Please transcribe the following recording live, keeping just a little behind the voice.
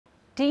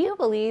Do you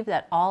believe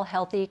that all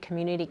healthy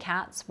community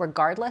cats,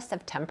 regardless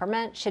of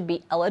temperament, should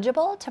be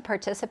eligible to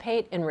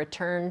participate in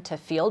return to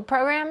field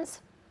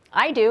programs?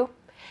 I do.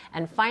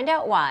 And find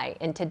out why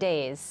in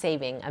today's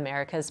Saving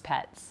America's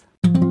Pets.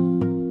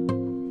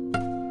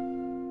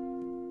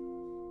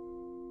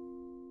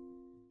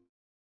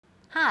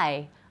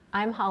 Hi,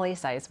 I'm Holly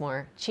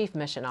Sizemore, Chief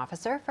Mission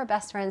Officer for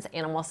Best Friends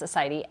Animal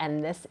Society,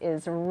 and this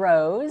is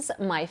Rose,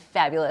 my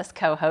fabulous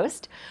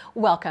co-host.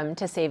 Welcome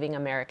to Saving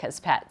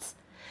America's Pets.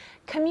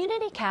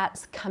 Community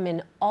cats come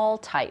in all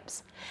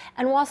types,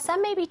 and while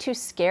some may be too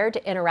scared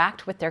to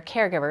interact with their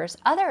caregivers,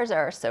 others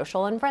are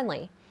social and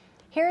friendly.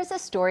 Here's a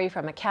story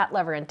from a cat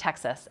lover in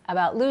Texas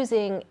about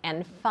losing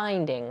and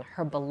finding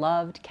her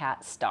beloved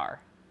cat Star.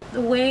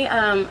 The way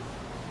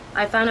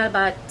I found out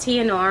about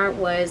TNR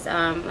was,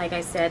 like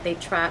I said, they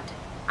trapped,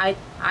 I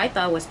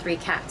thought it was 3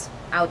 cats,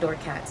 outdoor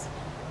cats.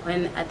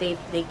 When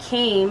they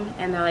came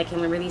and they're like, can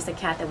we release a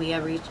cat that we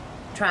had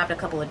trapped a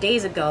couple of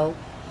days ago?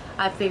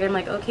 I figured, I'm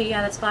like, okay,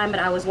 yeah, that's fine.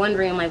 But I was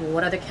wondering, like,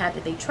 what other cat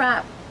did they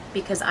trap?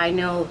 Because I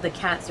know the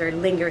cats are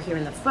linger here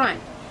in the front.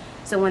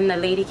 So when the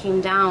lady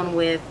came down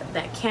with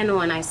that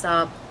kennel and I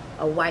saw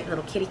a white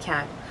little kitty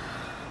cat,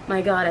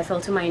 my God, I fell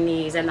to my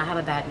knees, and I have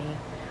a bad knee.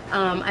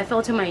 I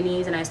fell to my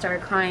knees and I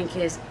started crying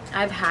because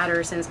I've had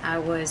her since I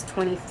was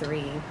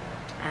 23,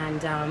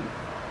 and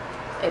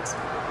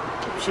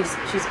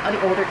she's an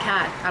older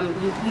cat.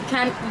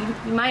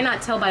 You might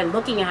not tell by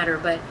looking at her,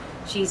 but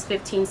she's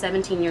 15,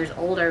 17 years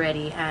old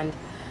already, and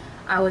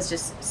I was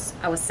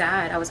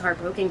sad. I was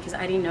heartbroken because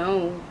I didn't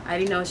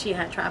know she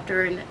had trapped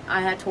her, and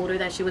I had told her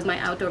that she was my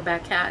outdoor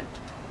back cat.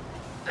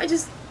 I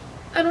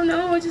don't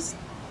know,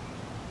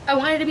 I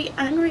wanted to be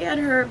angry at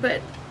her,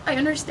 but I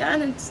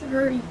understand it's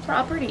her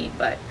property.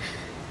 But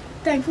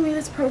thankfully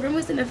this program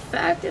was in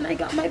effect and I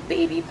got my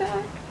baby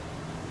back.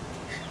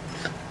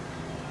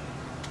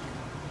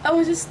 I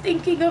was just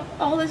thinking of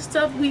all the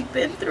stuff we've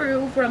been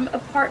through, from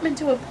apartment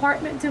to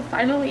apartment to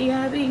finally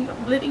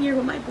living here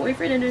with my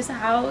boyfriend in his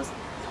house.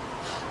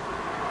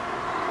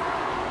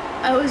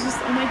 I was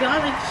just, oh my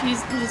God, like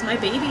she's my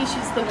baby.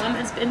 She's the one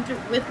that's been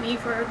with me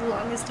for the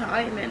longest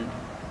time, and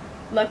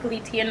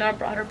luckily TNR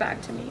brought her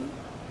back to me.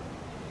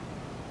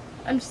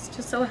 I'm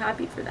just so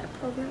happy for that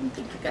program.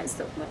 Thank you guys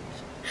so much.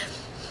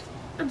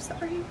 I'm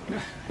sorry.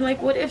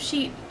 Like, what if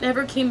she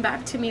never came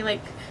back to me?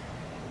 Like,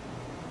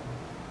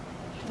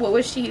 what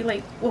was she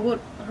like? What would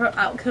her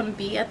outcome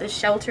be at the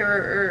shelter?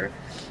 Or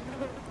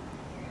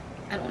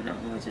I don't know.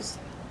 Just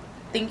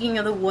thinking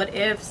of the what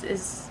ifs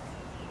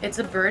it's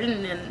a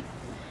burden,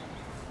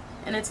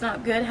 and it's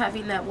not good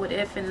having that what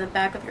if in the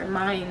back of your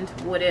mind.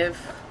 What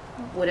if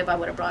I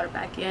would have brought her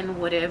back in?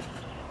 What if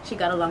she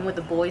got along with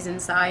the boys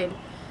inside?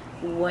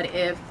 What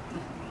if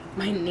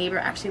my neighbor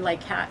actually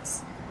liked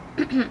cats?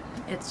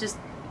 It's just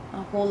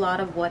a whole lot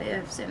of what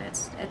ifs, and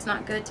it's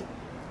not good to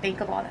think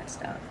of all that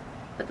stuff.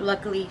 But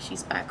luckily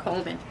she's back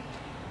home, and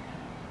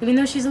even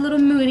though she's a little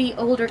moody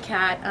older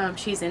cat,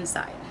 she's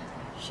inside.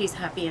 She's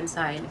happy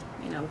inside,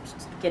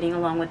 just getting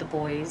along with the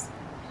boys.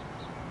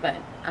 But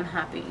I'm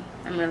happy.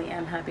 I really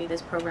am happy.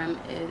 This program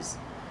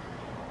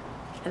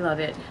I love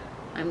it.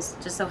 I'm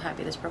just so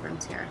happy this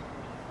program's here.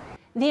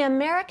 The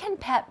American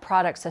Pet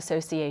Products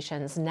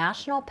Association's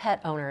national pet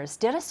owners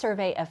did a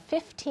survey of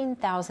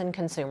 15,000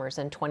 consumers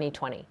in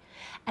 2020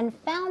 and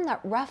found that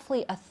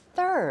roughly a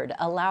third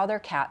allow their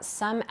cats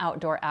some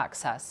outdoor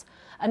access.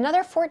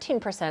 Another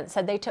 14%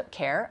 said they took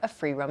care of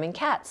free-roaming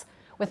cats,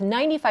 with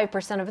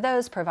 95% of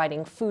those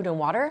providing food and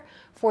water,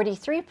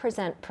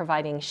 43%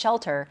 providing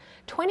shelter,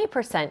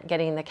 20%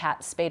 getting the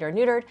cat spayed or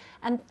neutered,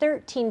 and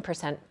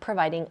 13%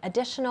 providing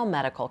additional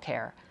medical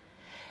care.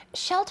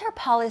 Shelter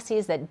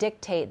policies that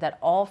dictate that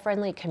all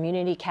friendly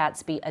community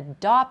cats be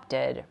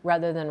adopted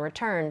rather than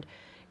returned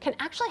can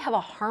actually have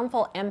a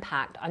harmful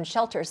impact on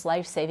shelters'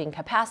 life-saving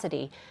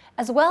capacity,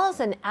 as well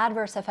as an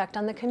adverse effect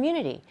on the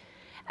community,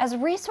 as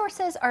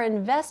resources are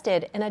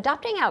invested in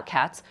adopting out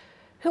cats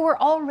who were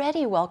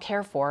already well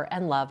cared for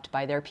and loved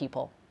by their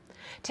people.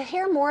 To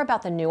hear more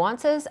about the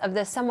nuances of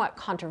this somewhat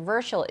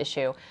controversial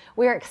issue,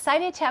 we are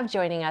excited to have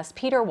joining us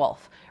Peter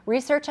Wolf,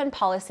 Research and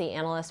Policy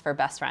Analyst for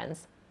Best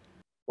Friends.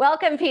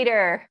 Welcome,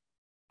 Peter.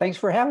 Thanks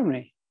for having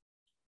me.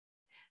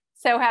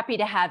 So happy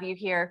to have you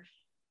here.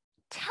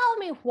 Tell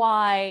me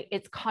why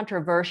it's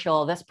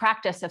controversial, this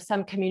practice of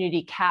some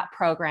community cat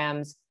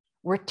programs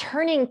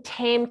returning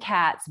tame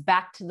cats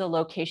back to the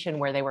location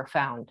where they were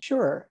found.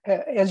 Sure.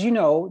 As you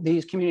know,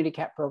 these community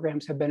cat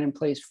programs have been in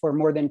place for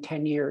more than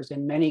 10 years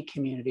in many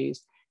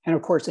communities. And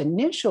of course,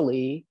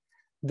 initially,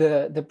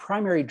 the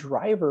primary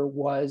driver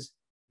was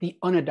the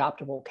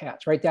unadoptable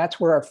cats, right? That's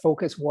where our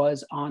focus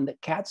was, on the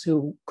cats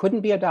who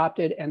couldn't be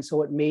adopted. And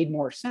so it made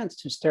more sense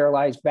to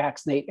sterilize,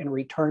 vaccinate, and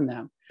return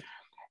them.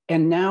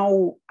 And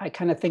now I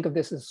kind of think of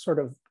this as sort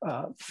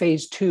of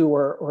phase 2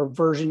 or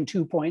version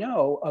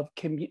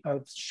 2.0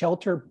 of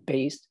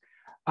shelter-based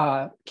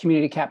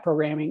community cat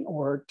programming,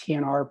 or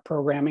TNR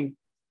programming.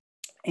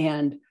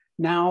 And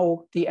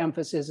now the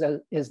emphasis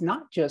is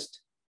not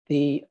just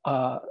the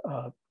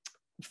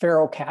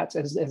feral cats,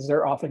 as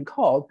they're often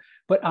called,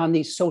 but on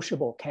these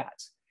sociable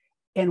cats.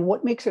 And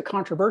what makes it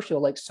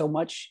controversial, like so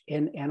much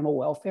in animal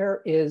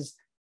welfare, is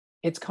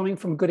it's coming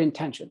from good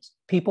intentions.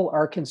 People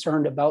are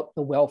concerned about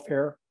the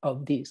welfare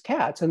of these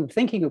cats. And the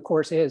thinking, of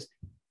course, is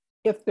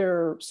if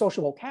they're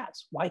sociable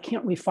cats, why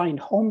can't we find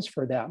homes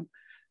for them?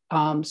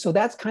 So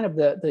that's kind of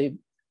the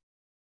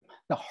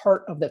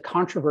heart of the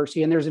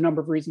controversy. And there's a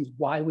number of reasons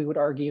why we would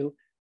argue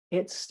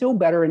it's still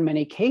better in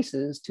many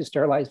cases to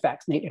sterilize,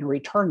 vaccinate, and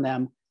return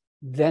them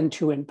than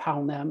to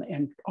impound them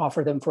and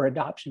offer them for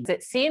adoption.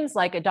 It seems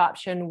like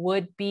adoption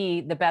would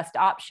be the best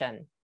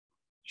option.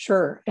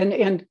 Sure.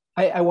 And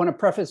I want to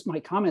preface my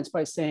comments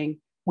by saying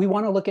we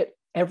want to look at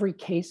every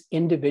case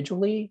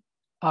individually.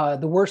 The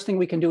worst thing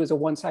we can do is a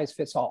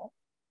one-size-fits-all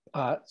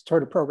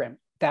sort of program.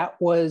 That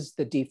was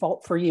the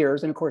default for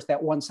years. And of course,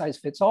 that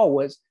one-size-fits-all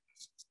was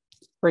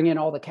bring in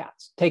all the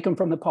cats, take them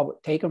from the public,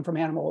 take them from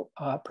animal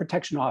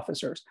protection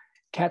officers.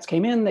 Cats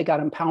came in, they got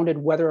impounded,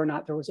 whether or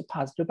not there was a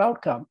positive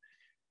outcome.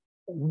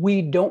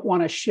 We don't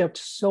want to shift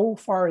so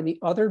far in the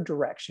other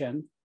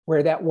direction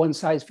where that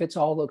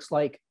one-size-fits-all looks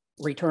like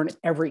return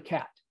every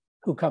cat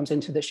who comes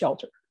into the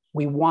shelter.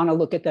 We want to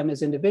look at them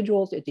as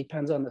individuals. It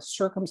depends on the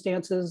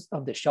circumstances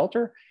of the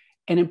shelter,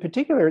 and in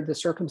particular, the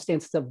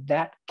circumstances of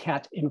that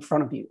cat in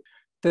front of you.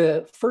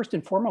 The first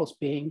and foremost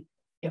being,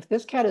 if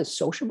this cat is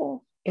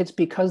sociable, it's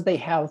because they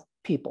have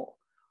people.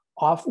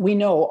 We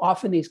know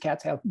often these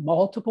cats have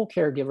multiple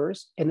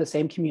caregivers in the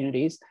same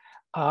communities.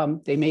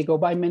 They may go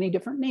by many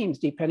different names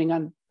depending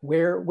on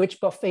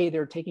which buffet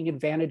they're taking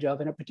advantage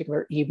of in a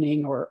particular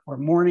evening or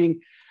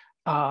morning.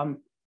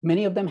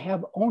 Many of them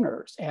have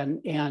owners,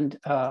 and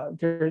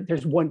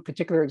there's one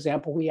particular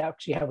example. We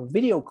actually have a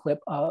video clip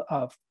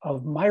of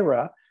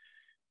Myra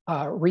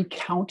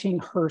recounting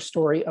her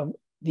story of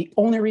the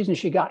only reason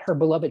she got her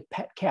beloved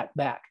pet cat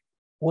back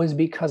was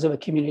because of a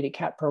community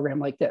cat program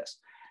like this.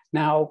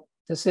 Now,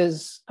 this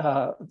is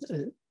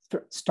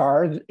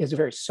Star is a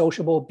very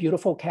sociable,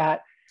 beautiful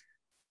cat.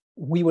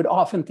 We would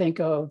often think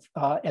of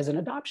as an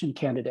adoption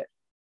candidate,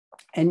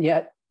 and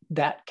yet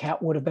that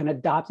cat would have been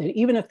adopted.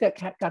 Even if that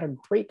cat got a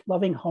great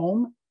loving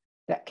home,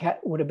 that cat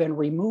would have been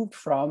removed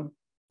from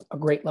a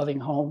great loving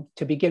home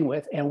to begin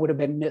with and would have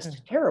been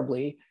missed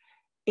terribly.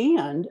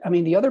 And I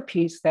mean, the other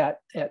piece that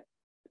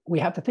we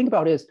have to think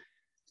about is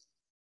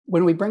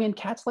when we bring in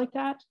cats like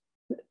that,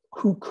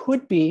 who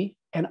could be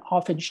and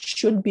often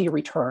should be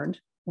returned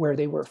where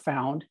they were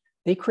found,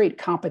 they create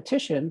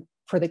competition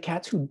for the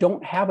cats who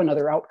don't have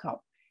another outcome.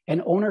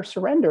 And owner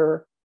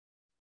surrender,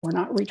 we're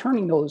not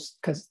returning those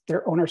because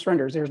they're owner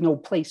surrenders. There's no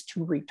place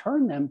to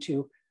return them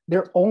to.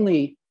 Their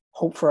only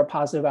hope for a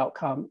positive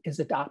outcome is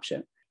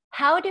adoption.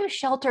 How do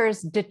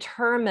shelters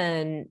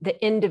determine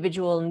the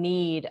individual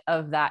need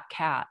of that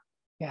cat?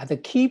 Yeah, the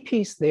key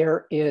piece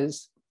there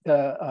is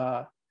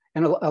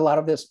and a lot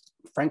of this,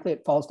 frankly,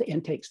 it falls to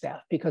intake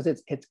staff because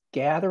it's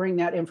gathering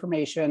that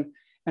information.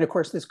 And of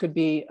course, this could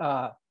be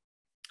a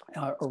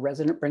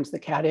resident brings the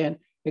cat in.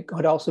 It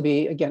could also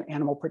be, again,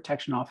 animal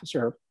protection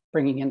officer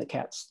bringing in the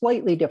cat.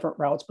 Slightly different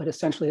routes, but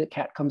essentially the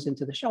cat comes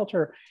into the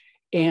shelter.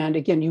 And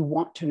again, you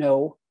want to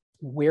know,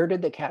 where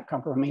did the cat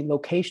come from? I mean,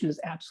 location is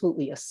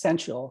absolutely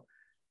essential.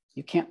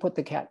 You can't put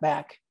the cat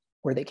back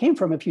where they came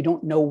from if you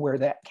don't know where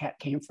that cat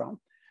came from.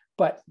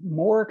 But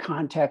more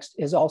context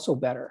is also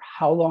better.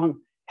 How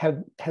long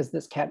has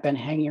this cat been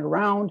hanging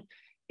around?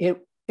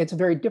 It's a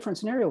very different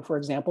scenario. For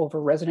example, if a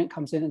resident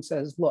comes in and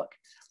says, look,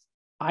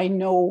 I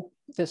know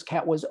this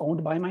cat was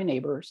owned by my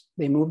neighbors.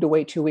 They moved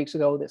away 2 weeks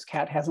ago. This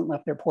cat hasn't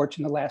left their porch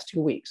in the last 2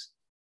 weeks.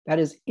 That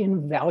is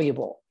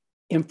invaluable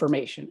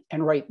information.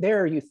 And right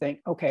there, you think,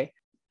 okay,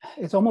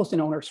 it's almost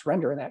an owner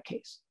surrender in that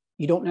case.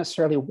 You don't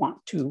necessarily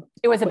want to.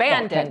 It was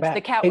abandoned.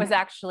 The cat was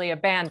actually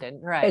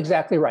abandoned, right?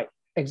 Exactly right.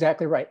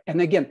 Exactly right.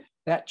 And again,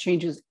 that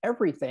changes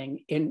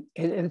everything. And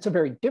it's a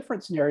very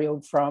different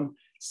scenario from,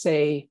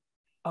 say,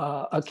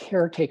 a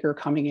caretaker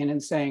coming in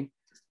and saying,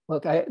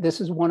 look,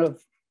 this is one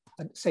of,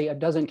 say, a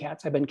dozen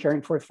cats I've been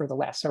caring for the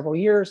last several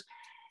years.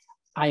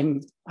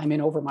 I'm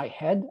in over my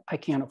head. I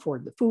can't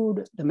afford the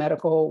food, the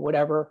medical,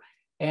 whatever.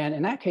 And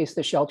in that case,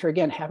 the shelter,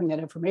 again, having that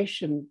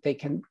information, they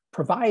can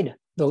provide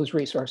those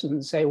resources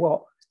and say,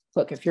 well,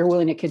 look, if you're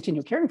willing to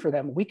continue caring for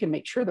them, we can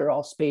make sure they're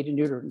all spayed and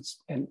neutered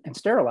and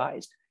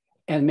sterilized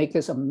and make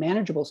this a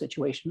manageable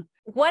situation.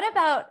 What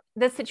about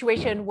the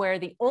situation where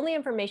the only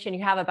information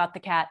you have about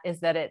the cat is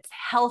that it's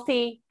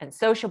healthy and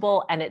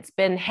sociable and it's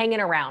been hanging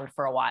around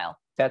for a while?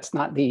 That's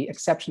not the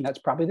exception. That's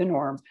probably the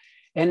norm.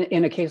 And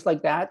in a case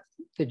like that,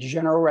 the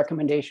general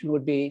recommendation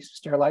would be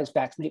sterilize,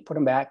 vaccinate, put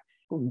them back.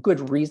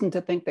 Good reason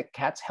to think that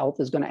cat's health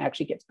is going to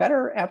actually get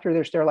better after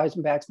they're sterilized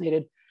and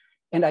vaccinated.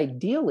 And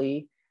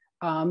ideally,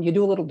 you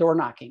do a little door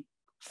knocking,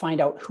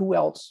 find out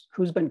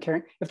who's been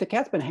caring. If the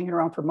cat's been hanging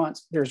around for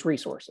months, there's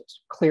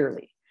resources,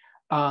 clearly.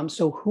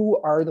 So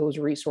who are those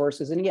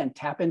resources? And again,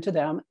 tap into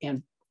them.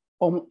 And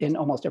in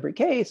almost every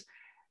case,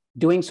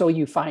 doing so,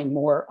 you find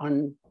more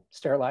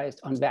unsterilized,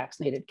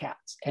 unvaccinated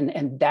cats.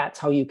 And that's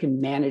how you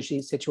can manage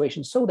these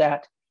situations so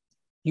that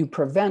you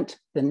prevent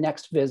the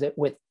next visit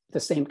with the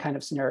same kind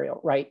of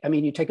scenario, right? I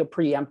mean, you take a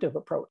preemptive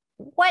approach.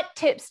 What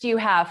tips do you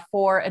have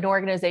for an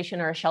organization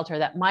or a shelter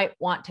that might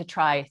want to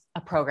try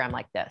a program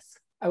like this?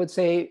 I would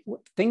say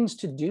things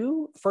to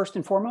do, first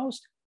and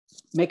foremost,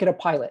 make it a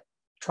pilot.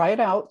 Try it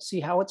out, see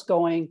how it's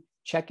going,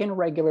 check in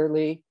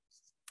regularly.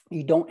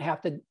 You don't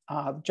have to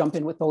jump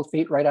in with both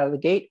feet right out of the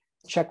gate.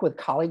 Check with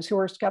colleagues who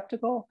are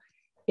skeptical.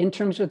 In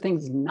terms of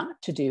things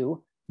not to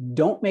do,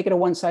 don't make it a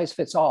one size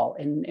fits all.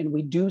 And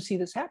we do see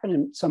this happen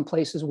in some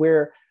places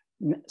where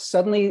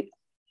suddenly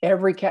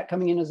every cat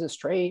coming in as a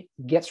stray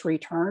gets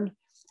returned.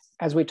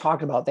 As we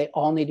talked about, they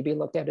all need to be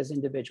looked at as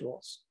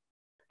individuals.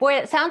 Boy,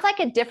 it sounds like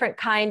a different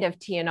kind of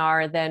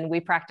TNR than we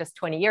practiced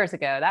 20 years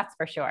ago, that's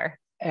for sure.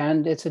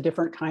 And it's a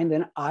different kind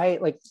than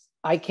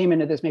I came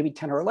into this maybe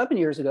 10 or 11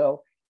 years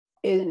ago.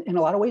 In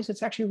a lot of ways,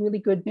 it's actually really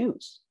good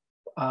news.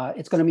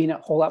 It's going to mean a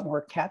whole lot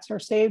more cats are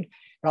saved.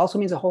 It also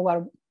means a whole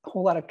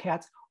lot of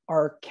cats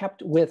are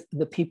kept with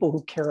the people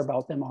who care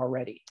about them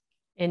already.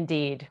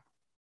 Indeed.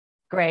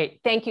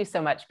 Great. Thank you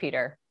so much,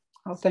 Peter.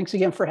 Well, thanks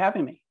again for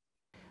having me.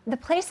 The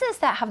places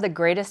that have the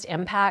greatest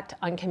impact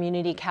on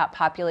community cat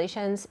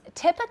populations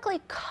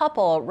typically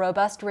couple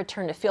robust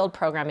return to field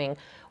programming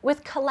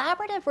with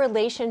collaborative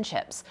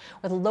relationships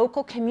with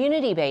local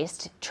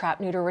community-based trap,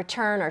 neuter,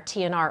 return or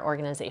TNR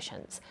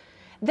organizations.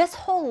 This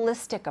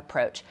holistic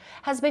approach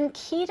has been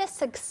key to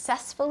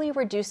successfully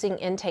reducing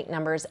intake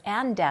numbers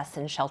and deaths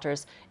in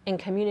shelters in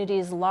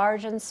communities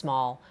large and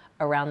small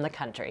around the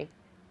country.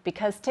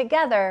 Because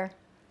together,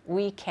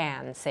 we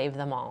can save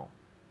them all.